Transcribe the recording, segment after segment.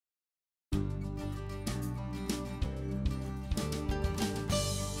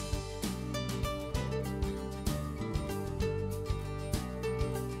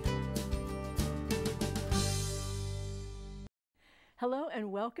Hello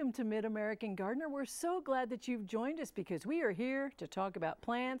and welcome to Mid-American Gardener. We're so glad that you've joined us because we are here to talk about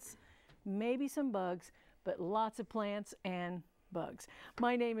plants, maybe some bugs, but lots of plants and bugs.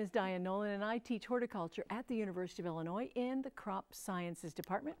 My name is Dianne Noland and I teach horticulture at the University of Illinois in the Crop Sciences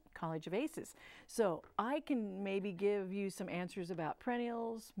Department, College of Aces. So I can maybe give you some answers about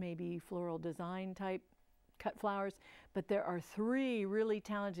perennials, maybe floral design type cut flowers, but there are three really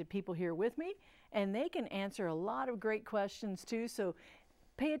talented people here with me and they can answer a lot of great questions too, so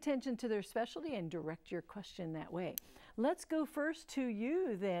pay attention to their specialty and direct your question that way. Let's go first to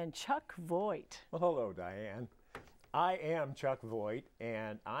you then, Chuck Voigt. Well, hello, Diane. I am Chuck Voigt,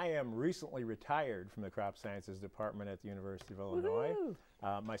 and I am recently retired from the Crop Sciences Department at the University of Illinois.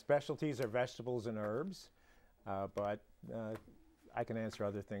 My specialties are vegetables and herbs, but I can answer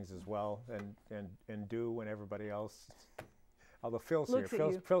other things as well, and do when everybody else. Although Phil's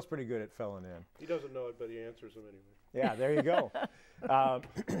here. Phil's pretty good at filling in. He doesn't know it, but he answers them anyway. Yeah, there you go.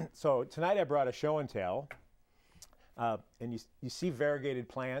 So tonight I brought a show and tell, and you see variegated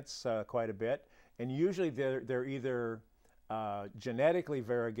plants quite a bit, and usually they're either genetically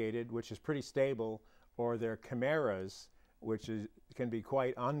variegated, which is pretty stable, or they're chimeras, which can be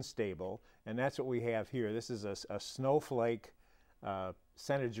quite unstable, and that's what we have here. This is a snowflake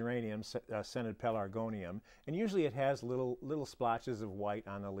scented geranium, scented pelargonium, and usually it has little splotches of white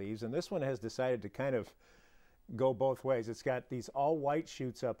on the leaves, and this one has decided to kind of go both ways. It's got these all white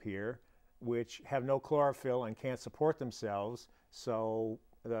shoots up here which have no chlorophyll and can't support themselves, so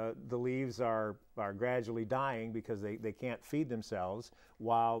the leaves are gradually dying because they can't feed themselves,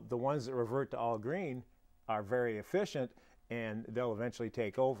 while the ones that revert to all green are very efficient and they'll eventually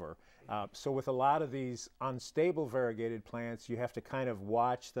take over. So with a lot of these unstable variegated plants, you have to kind of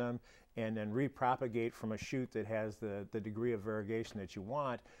watch them and then repropagate from a shoot that has the degree of variegation that you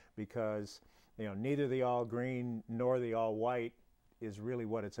want, because neither the all green nor the all white is really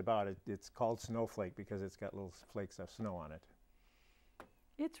what it's about. It's called snowflake because it's got little flakes of snow on it.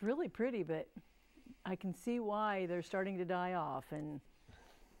 It's really pretty, but I can see why they're starting to die off, and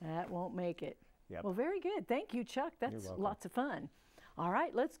that won't make it. Yep. Well, very good. Thank you, Chuck. That's lots of fun. All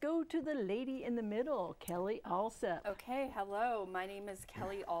right, let's go to the lady in the middle, Kelly Alsop. Okay, hello. My name is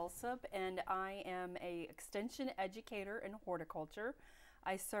Kelly Alsop, and I am an extension educator in horticulture.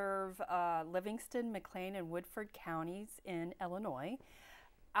 I serve Livingston, McLean, and Woodford counties in Illinois.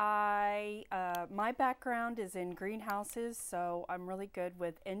 My background is in greenhouses, so I'm really good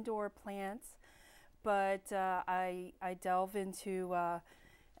with indoor plants, but I delve into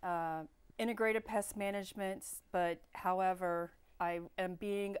integrated pest management, but however, I am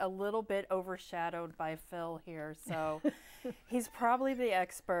being a little bit overshadowed by Phil here, so he's probably the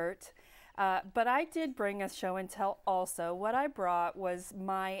expert. But I did bring a show and tell also. What I brought was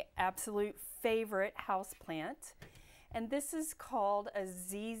my absolute favorite house plant, and this is called a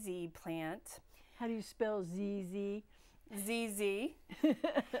ZZ plant. How do you spell ZZ? ZZ.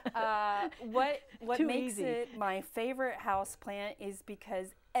 What makes it my favorite house plant is because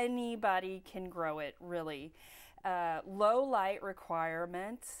anybody can grow it, really. Low light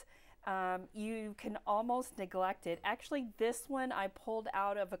requirements. You can almost neglect it. Actually, this one I pulled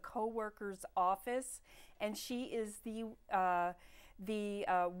out of a coworker's office, and she is the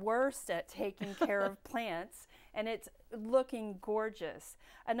worst at taking care of plants, and it's looking gorgeous.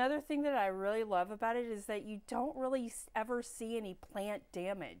 Another thing that I really love about it is that you don't really ever see any plant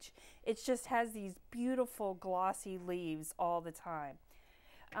damage. It just has these beautiful glossy leaves all the time.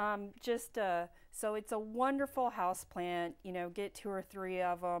 So it's a wonderful house plant. Get 2 or 3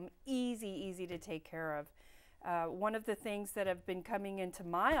 of them. Easy to take care of. One of the things that have been coming into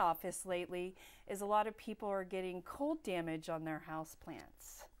my office lately is a lot of people are getting cold damage on their house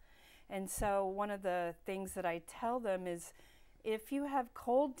plants. And so one of the things that I tell them is, if you have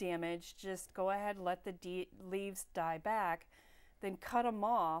cold damage, just go ahead and let the leaves die back, then cut them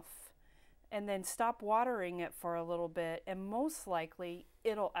off, and then stop watering it for a little bit, and most likely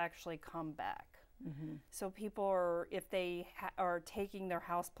it'll actually come back. Mm-hmm. So people are, if they are taking their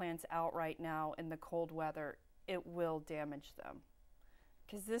houseplants out right now in the cold weather, it will damage them.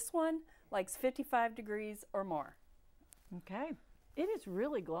 Because this one likes 55 degrees or more. Okay. It is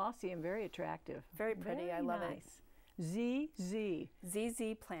really glossy and very attractive. Very pretty. Very I love nice. It. ZZ.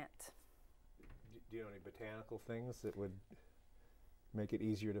 ZZ plant. Do you know any botanical things that would make it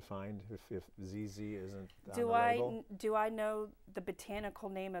easier to find if ZZ isn't on the label? Do I know the botanical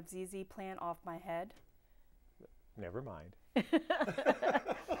name of ZZ plant off my head? Never mind.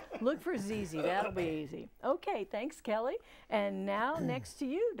 Look for ZZ, that'll be easy. Okay, thanks, Kelly. And now next to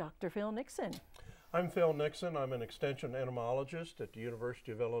you, Dr. Phil Nixon. I'm Phil Nixon. I'm an extension entomologist at the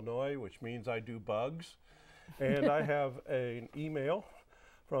University of Illinois, which means I do bugs. And I have an email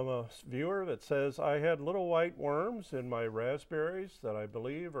from a viewer that says, I had little white worms in my raspberries that I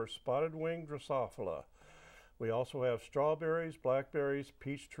believe are spotted-winged Drosophila. We also have strawberries, blackberries,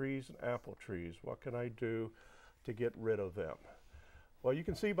 peach trees, and apple trees. What can I do to get rid of them? Well, you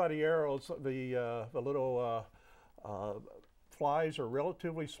can see by the arrows, the little flies are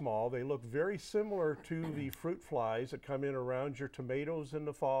relatively small. They look very similar to the fruit flies that come in around your tomatoes in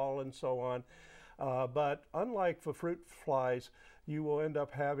the fall and so on. But unlike the fruit flies, you will end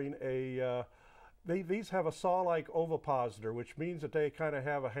up having these have a saw-like ovipositor, which means that they kind of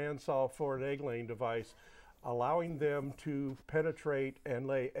have a handsaw for an egg-laying device, allowing them to penetrate and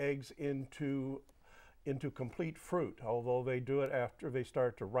lay eggs into complete fruit. Although they do it after they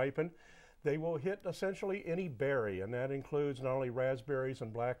start to ripen, they will hit essentially any berry, and that includes not only raspberries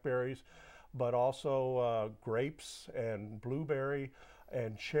and blackberries, but also grapes and blueberry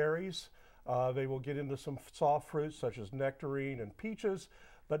and cherries. They will get into some soft fruits such as nectarine and peaches,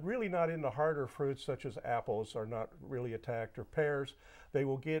 but really not into harder fruits such as apples are not really attacked, or pears. They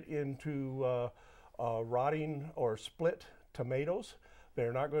will get into rotting or split tomatoes.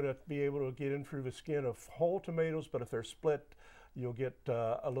 They're not going to be able to get in through the skin of whole tomatoes, but if they're split, you'll get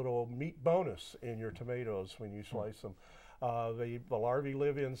a little meat bonus in your tomatoes when you slice them. The larvae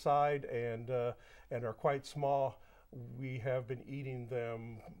live inside and are quite small. We have been eating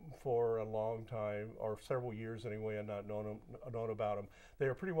them for a long time, or several years anyway, and not known about them. They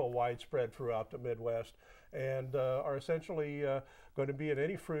are pretty well widespread throughout the Midwest, and are essentially going to be in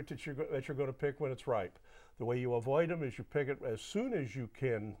any fruit that you're going to pick when it's ripe. The way you avoid them is you pick it as soon as you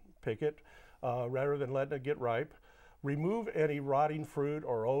can pick it, rather than letting it get ripe. Remove any rotting fruit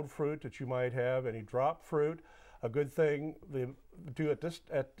or old fruit that you might have, any drop fruit. A good thing to do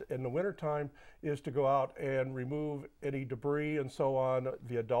in the wintertime is to go out and remove any debris and so on.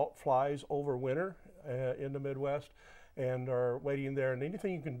 The adult flies overwinter in the Midwest and are waiting there. And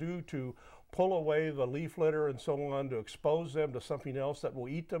anything you can do to pull away the leaf litter and so on to expose them to something else that will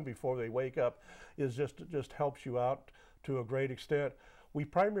eat them before they wake up is just helps you out to a great extent. We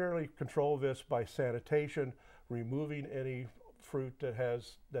primarily control this by sanitation, removing any fruit that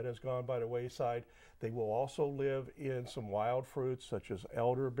has gone by the wayside. They will also live in some wild fruits such as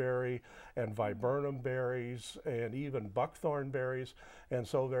elderberry and viburnum berries and even buckthorn berries. And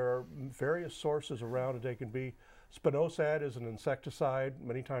so there are various sources around that they can be. Spinosad is an insecticide,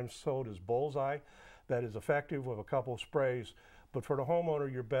 many times sold as bullseye, that is effective with a couple of sprays. But for the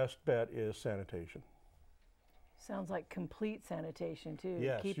homeowner, your best bet is sanitation. Sounds like complete sanitation too.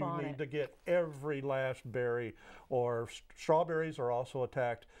 Yes, Keep you on need it. to get every last berry, or strawberries are also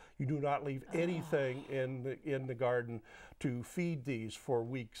attacked. You do not leave anything in the garden to feed these for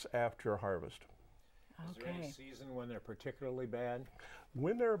weeks after harvest. Is there any season when they're particularly bad?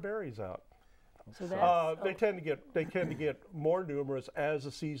 When there are berries out. So that's, they tend to get more numerous as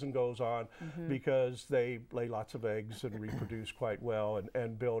the season goes on, because they lay lots of eggs and reproduce quite well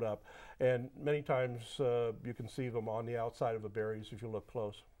and build up. And many times you can see them on the outside of the berries if you look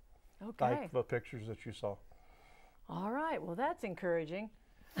close. Okay. Like the pictures that you saw. All right. Well, that's encouraging.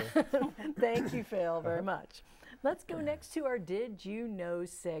 Thank you, Phil, very much. Let's go next to our Did You Know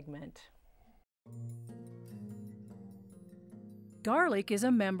segment. Garlic is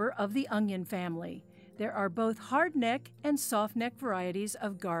a member of the onion family. There are both hardneck and softneck varieties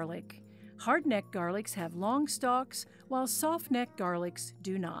of garlic. Hardneck garlics have long stalks, while softneck garlics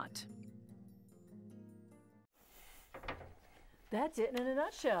do not. That's it in a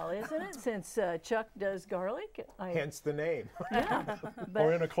nutshell, isn't it? Since Chuck does garlic. Hence the name. Yeah,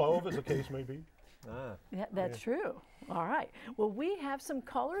 Or in a clove, as the case may be. Yeah, that's true. All right. Well, we have some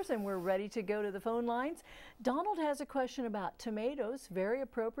colors and we're ready to go to the phone lines. Donald has a question about tomatoes, very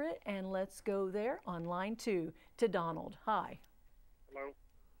appropriate, and let's go there on line 2 to Donald. Hi. Hello.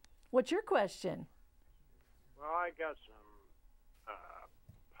 What's your question? Well, I got some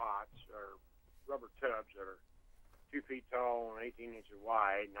pots or rubber tubs that are 2 feet tall and 18 inches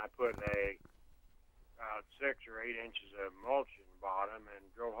wide, and I put about 6 or 8 inches of mulch in the bottom and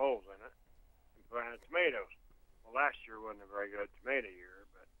drill holes in it and planted tomatoes. Well, last year wasn't a very good tomato year,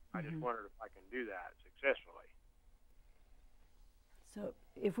 but I just wondered if I can do that successfully. So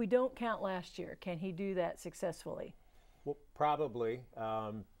if we don't count last year, can he do that successfully? Well, probably.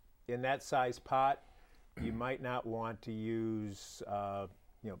 In that size pot, you might not want to use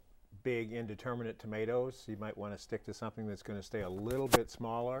big indeterminate tomatoes. You might want to stick to something that's going to stay a little bit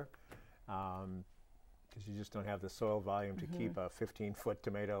smaller, because you just don't have the soil volume to keep a 15-foot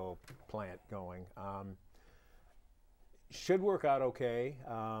tomato plant going. Should work out okay.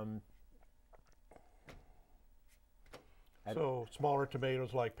 So smaller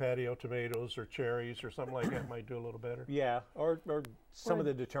tomatoes like patio tomatoes or cherries or something like that might do a little better. Yeah, or some of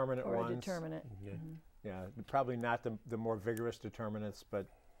the determinate or ones. a determinate. Okay. Yeah, probably not the more vigorous determinants, but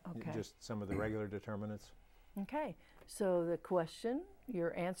Okay. just some of the regular determinants. Okay, so the question,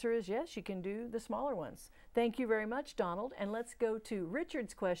 your answer is yes, you can do the smaller ones. Thank you very much, Donald. And let's go to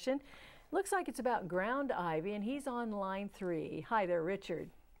Richard's question. Looks like it's about ground ivy, and he's on line 3. Hi there,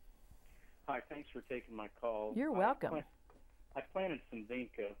 Richard. Hi, thanks for taking my call. You're welcome. I planted some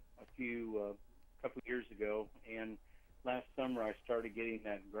vinca a couple years ago, and last summer I started getting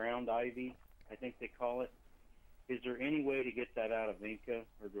that ground ivy, I think they call it. Is there any way to get that out of vinca,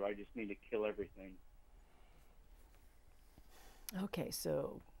 or do I just need to kill everything? Okay,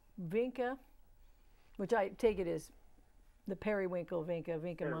 so vinca, which I take it is the periwinkle vinca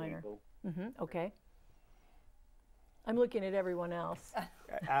minor. Periwinkle. Okay. I'm looking at everyone else.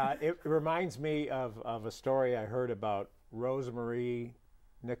 It reminds me of a story I heard about Rosemarie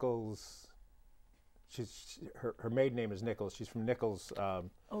Nichols. Her maiden name is Nichols. She's from Nichols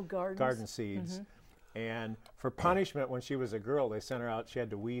Garden Seeds. And for punishment, when she was a girl, they sent her out. She had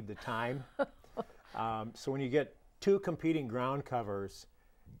to weed the thyme. So when you get 2 competing ground covers,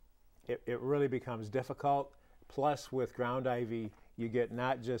 it really becomes difficult. Plus, with ground ivy, you get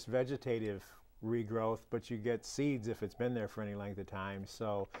not just vegetative regrowth, but you get seeds if it's been there for any length of time.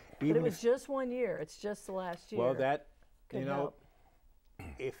 So even But it was just 1 year. It's just the last year. well, that Could you know,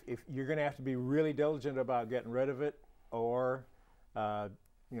 help. if you're going to have to be really diligent about getting rid of it, or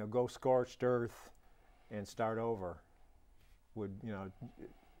go scorched earth and start over. Would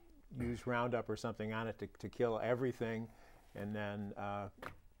use Roundup or something on it to kill everything, and then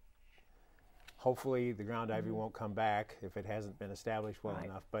hopefully the ground ivy won't come back if it hasn't been established well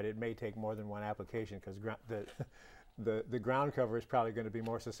enough. But it may take more than one application, because the ground cover is probably going to be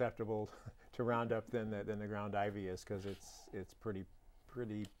more susceptible to Roundup than the ground ivy is, because it's pretty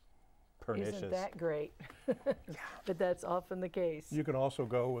pernicious. Isn't that great? But that's often the case. You can also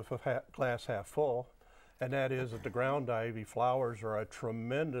go with a glass half full, and that is that the ground ivy flowers are a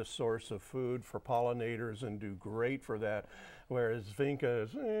tremendous source of food for pollinators and do great for that, whereas vinca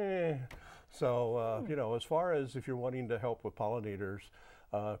is So, as far as if you're wanting to help with pollinators,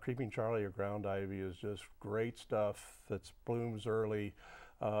 Creeping Charlie or ground ivy is just great stuff that blooms early.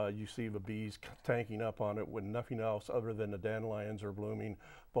 You see the bees tanking up on it when nothing else other than the dandelions are blooming.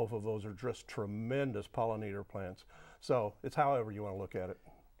 Both of those are just tremendous pollinator plants. So it's however you want to look at it.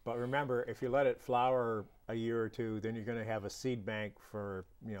 But remember, if you let it flower a year or two, then you're going to have a seed bank for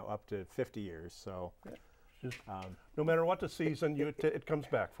up to 50 years. So, no matter what the season, it comes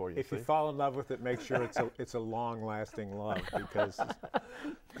back for you. If you fall in love with it, make sure it's a long-lasting love, because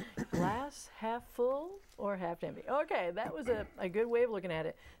Glass half full or half empty? Okay, that was a good way of looking at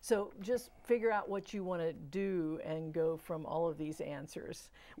it. So just figure out what you want to do and go from all of these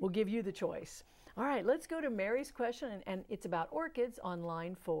answers. We'll give you the choice. All right, let's go to Mary's question, and it's about orchids on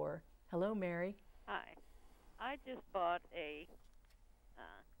line 4. Hello, Mary. Hi. I just bought a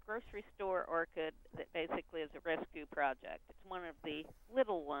grocery store orchid that basically is a rescue project. It's one of the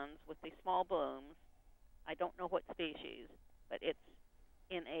little ones with the small blooms. I don't know what species, but it's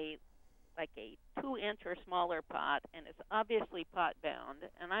in a 2-inch or smaller pot, and it's obviously pot bound.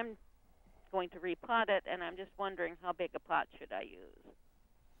 And I'm going to repot it, and I'm just wondering how big a pot should I use?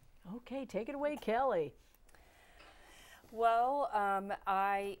 Okay, take it away, Kelly. Well,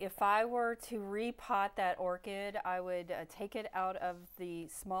 if I were to repot that orchid, I would take it out of the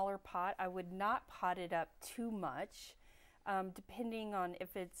smaller pot. I would not pot it up too much, depending on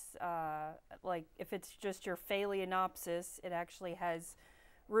if it's if it's just your Phalaenopsis, it actually has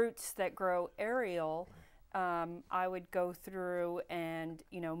roots that grow aerial. I would go through and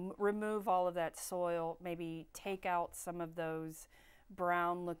remove all of that soil, maybe take out some of those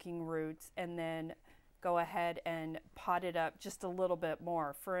brown-looking roots, and then go ahead and pot it up just a little bit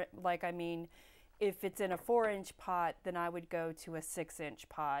more. If it's in a 4-inch pot, then I would go to a 6-inch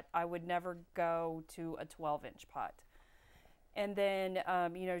pot. I would never go to a 12-inch pot. And then,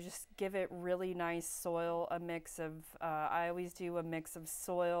 just give it really nice soil, a mix of, I always do a mix of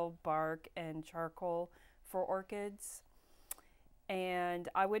soil, bark, and charcoal for orchids. And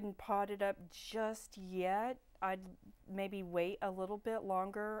I wouldn't pot it up just yet. I'd maybe wait a little bit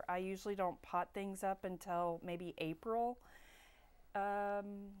longer. I usually don't pot things up until maybe April.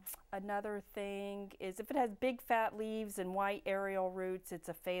 Another thing is if it has big fat leaves and white aerial roots, it's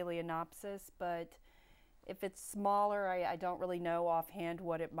a Phalaenopsis, but if it's smaller, I don't really know offhand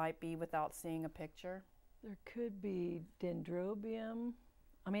what it might be without seeing a picture. There could be Dendrobium.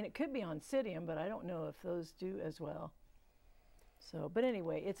 It could be Oncidium, but I don't know if those do as well. So, but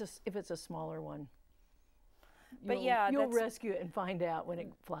anyway, if it's a smaller one. But yeah, you'll that's, rescue it and find out when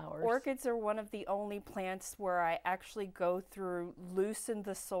it flowers. orchids are one of the only plants where I actually go through, loosen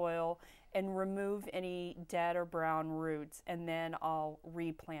the soil, and remove any dead or brown roots, and then I'll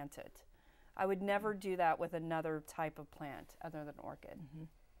replant it. I would never do that with another type of plant other than orchid.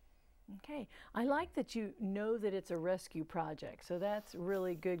 Okay, I like that you know that it's a rescue project, so that's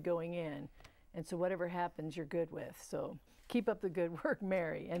really good going in. And so whatever happens, you're good with. So keep up the good work,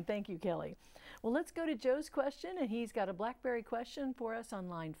 Mary, and thank you, Kelly. Well, let's go to Joe's question, and he's got a blackberry question for us on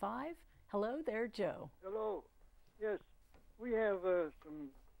line 5. Hello there, Joe. Hello. Yes, we have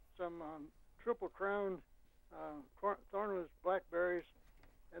some triple crown thornless blackberries,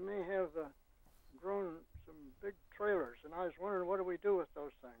 and they have grown some big trailers. And I was wondering, what do we do with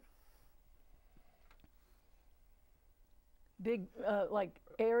those things? Big, like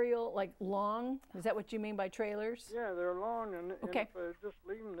aerial, like long? Is that what you mean by trailers? Yeah, they're long, and Okay. if I just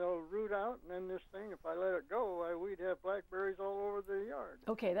leave them, they'll root out. And then this thing, if I let it go, we'd have blackberries all over the yard.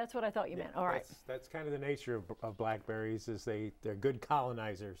 Okay, that's what I thought you meant. All right. That's kind of the nature of blackberries, is they're good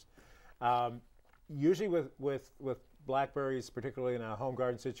colonizers. Usually with blackberries, particularly in a home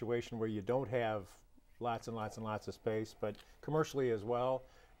garden situation where you don't have lots and lots and lots of space, but commercially as well,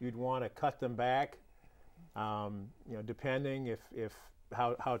 you'd want to cut them back. Depending if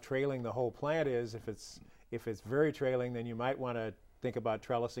how trailing the whole plant is. If it's very trailing, then you might want to think about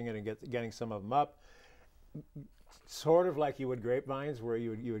trellising it and getting some of them up. Sort of like you would grapevines, where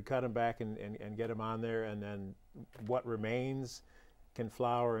you would cut them back and get them on there, and then what remains can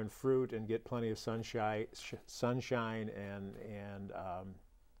flower and fruit and get plenty of sunshine and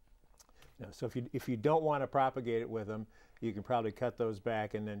so if you don't want to propagate it with them, you can probably cut those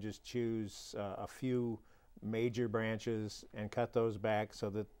back and then just choose a few major branches and cut those back so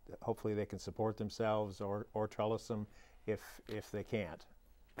that hopefully they can support themselves, or trellis them if they can't.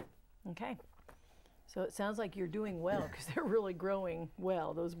 Okay. So it sounds like you're doing well, because they're really growing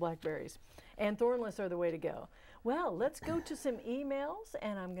well, those blackberries. And thornless are the way to go. Well, let's go to some emails,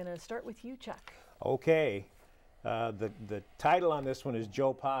 and I'm going to start with you, Chuck. Okay. The title on this one is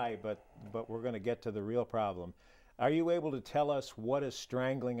Joe Pie, but we're going to get to the real problem. Are you able to tell us what is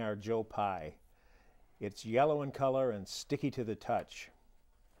strangling our Joe Pie? It's yellow in color and sticky to the touch.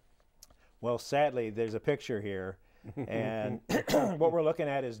 Well, sadly, there's a picture here, and what we're looking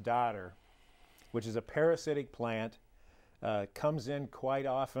at is dodder, which is a parasitic plant. Comes in quite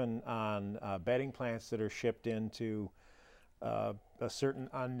often on bedding plants that are shipped into a certain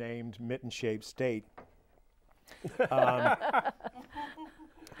unnamed mitten-shaped state.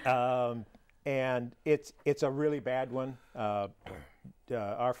 And it's a really bad one.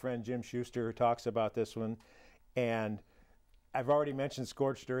 Our friend Jim Schuster talks about this one, and I've already mentioned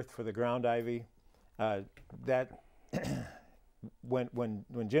scorched earth for the ground ivy. That when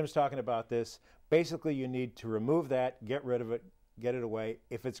Jim's talking about this, basically you need to remove that, get rid of it, get it away.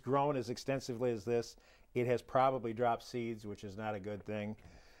 If it's grown as extensively as this, it has probably dropped seeds, which is not a good thing.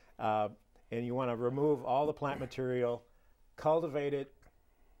 And you want to remove all the plant material, cultivate it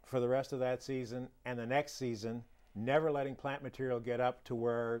for the rest of that season and the next season, never letting plant material get up to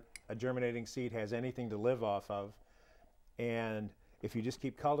where a germinating seed has anything to live off of. And if you just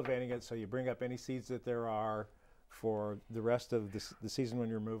keep cultivating it, so you bring up any seeds that there are for the rest of the season when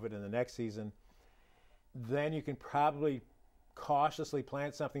you remove it, and the next season, then you can probably cautiously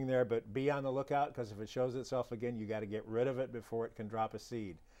plant something there, but be on the lookout, because if it shows itself again, you got to get rid of it before it can drop a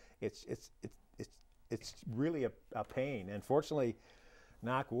seed. It's really a pain. And fortunately,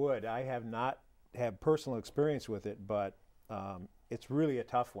 knock wood, I have not had personal experience with it, but it's really a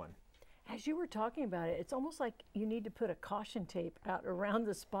tough one. As you were talking about it, it's almost like you need to put a caution tape out around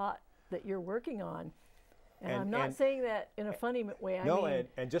the spot that you're working on. And I'm not saying that in a funny way. No, I mean,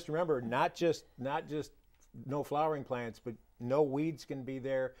 and just remember, not just no flowering plants, but no weeds can be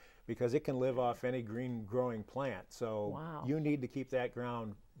there, because it can live off any green growing plant. So you need to keep that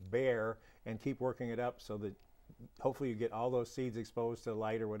ground bare and keep working it up, so that hopefully you get all those seeds exposed to the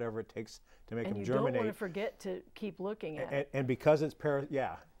light or whatever it takes to make them germinate. And you don't want to forget to keep looking at it. And because it's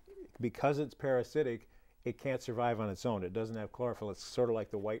parasitic, it can't survive on its own. It doesn't have chlorophyll. It's sort of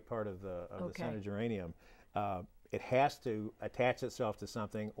like the white part of the center geranium. It has to attach itself to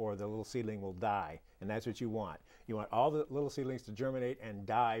something, or the little seedling will die, and that's what you want. You want all the little seedlings to germinate and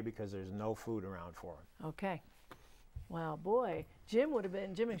die because there's no food around for them. Okay. Wow, boy, Jim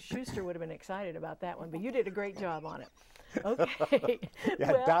and Schuster would have been excited about that one, but you did a great job on it. Okay.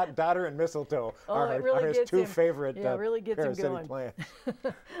 Yeah, well, dodder and mistletoe are his two favorite parasitic plants.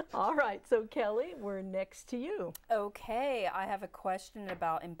 All right, so Kelly, we're next to you. Okay, I have a question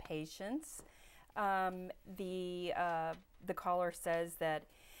about impatiens. The caller says that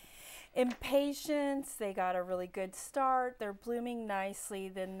Impatiens, they got a really good start. They're blooming nicely.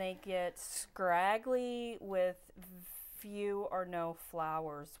 Then they get scraggly with few or no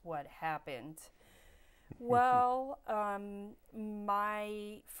flowers. What happened? Well,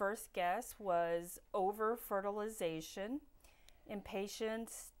 my first guess was over-fertilization.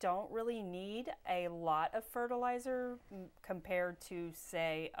 Impatiens don't really need a lot of fertilizer compared to,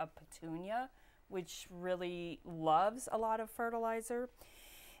 say, a petunia, which really loves a lot of fertilizer.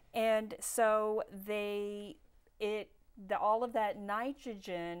 And so all of that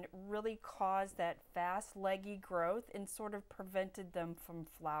nitrogen really caused that fast, leggy growth and sort of prevented them from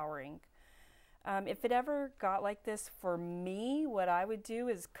flowering. If it ever got like this for me, what I would do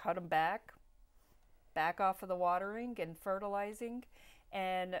is cut them back off of the watering and fertilizing,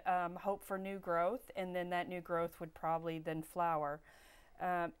 and hope for new growth, and then that new growth would probably then flower.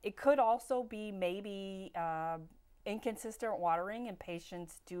 It could also be maybe inconsistent watering, and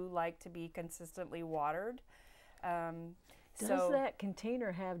patients do like to be consistently watered. Does that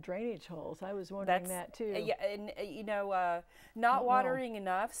container have drainage holes? I was wondering that too. Yeah, and not watering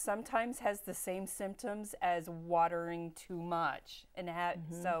enough sometimes has the same symptoms as watering too much, and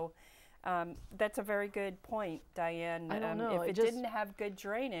so that's a very good point, Diane. I don't know. If it didn't have good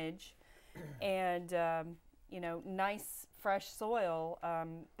drainage and nice fresh soil,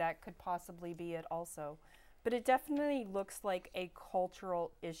 that could possibly be it also. But it definitely looks like a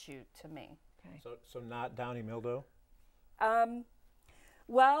cultural issue to me. Okay. So not downy mildew?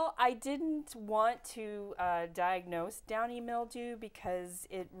 Well, I didn't want to diagnose downy mildew because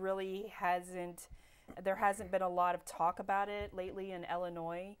it really there hasn't been a lot of talk about it lately in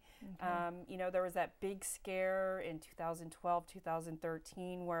Illinois. Okay. There was that big scare in 2012,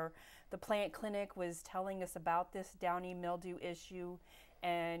 2013 where the plant clinic was telling us about this downy mildew issue,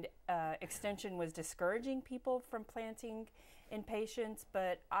 and Extension was discouraging people from planting Impatiens,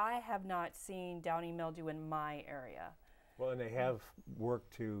 but I have not seen downy mildew in my area. Well, and they have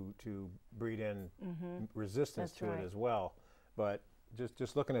worked to breed in resistance to it as well. But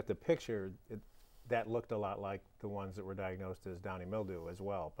just looking at the picture, that looked a lot like the ones that were diagnosed as downy mildew as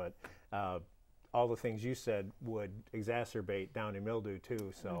well. But all the things you said would exacerbate downy mildew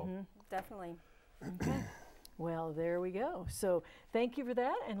too. So Definitely. Okay. Well, there we go. So thank you for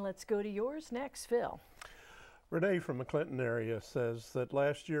that, and let's go to yours next, Phil. Renee from the Clinton area says that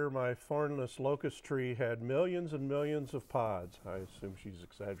last year my thornless locust tree had millions and millions of pods. I assume she's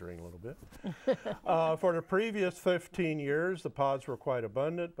exaggerating a little bit. For the previous 15 years, the pods were quite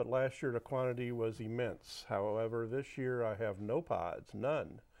abundant, but last year the quantity was immense. However, this year I have no pods,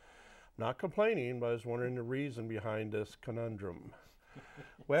 none. Not complaining, but I was wondering the reason behind this conundrum.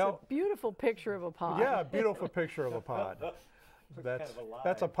 Well, it's a beautiful picture of a pod. Yeah, a beautiful picture of a pod.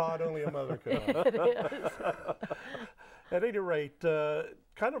 That's a pod only a mother could own. It is. At any rate,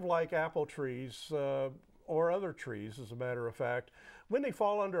 kind of like apple trees or other trees, as a matter of fact, when they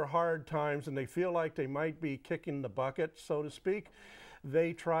fall under hard times and they feel like they might be kicking the bucket, so to speak,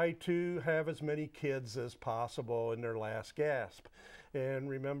 they try to have as many kids as possible in their last gasp. And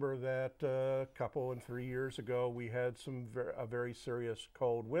remember that a couple and 3 years ago, we had a very serious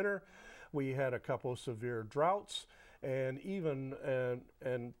cold winter. We had a couple of severe droughts. And even a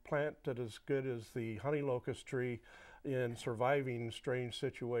plant that is good as the honey locust tree in surviving strange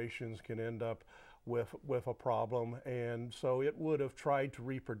situations can end up with a problem. And so it would have tried to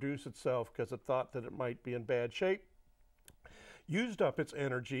reproduce itself because it thought that it might be in bad shape, used up its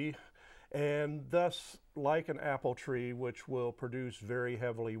energy, and thus, like an apple tree, which will produce very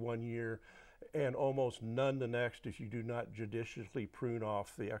heavily one year and almost none the next if you do not judiciously prune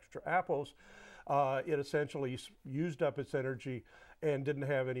off the extra apples, it essentially used up its energy and didn't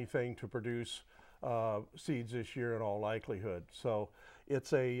have anything to produce seeds this year in all likelihood. So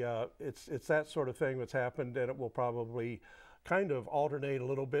it's that sort of thing that's happened, and it will probably kind of alternate a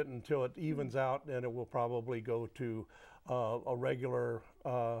little bit until it evens out, and it will probably go to a regular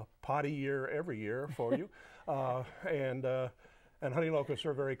potty year every year for you. And honey locusts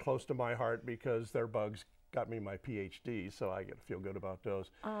are very close to my heart because they're bugs got me my PhD, so I get to feel good about those.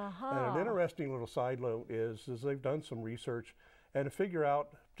 And an interesting little side note is they've done some research and to figure out,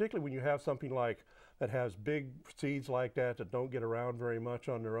 particularly when you have something like that has big seeds like that don't get around very much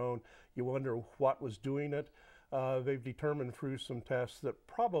on their own, you wonder what was doing it. They've determined through some tests that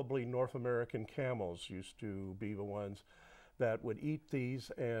probably North American camels used to be the ones that would eat these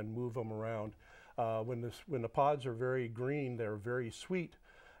and move them around. When the pods are very green, they're very sweet,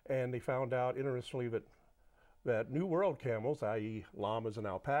 and they found out, interestingly, that New World camels, i.e. llamas and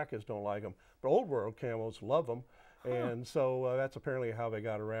alpacas, don't like them, but Old World camels love them, And so that's apparently how they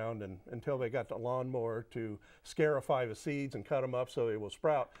got around, and until they got the lawnmower to scarify the seeds and cut them up so they will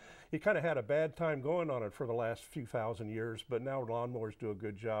sprout. You kind of had a bad time going on it for the last few thousand years, but now lawnmowers do a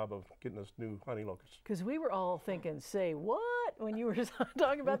good job of getting us new honey locusts. Because we were all thinking, say what? When you were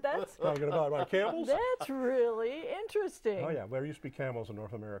talking about that? Talking about my camels? That's really interesting. Oh yeah, there used to be camels in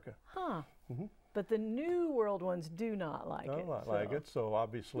North America. Huh. But the New World ones do not like it. Not like it, so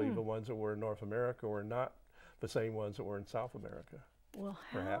obviously the ones that were in North America were not the same ones that were in South America. Well,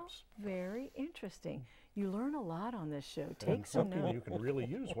 how perhaps. Very interesting. You learn a lot on this show. And Take some something notes. you can really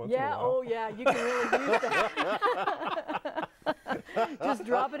use once in a while. Oh yeah, you can really use that. Just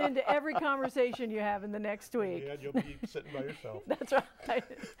drop it into every conversation you have in the next week. Yeah, you'll be sitting by yourself. That's right.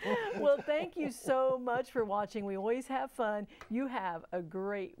 Well, thank you so much for watching. We always have fun. You have a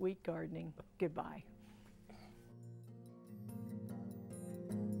great week gardening. Goodbye.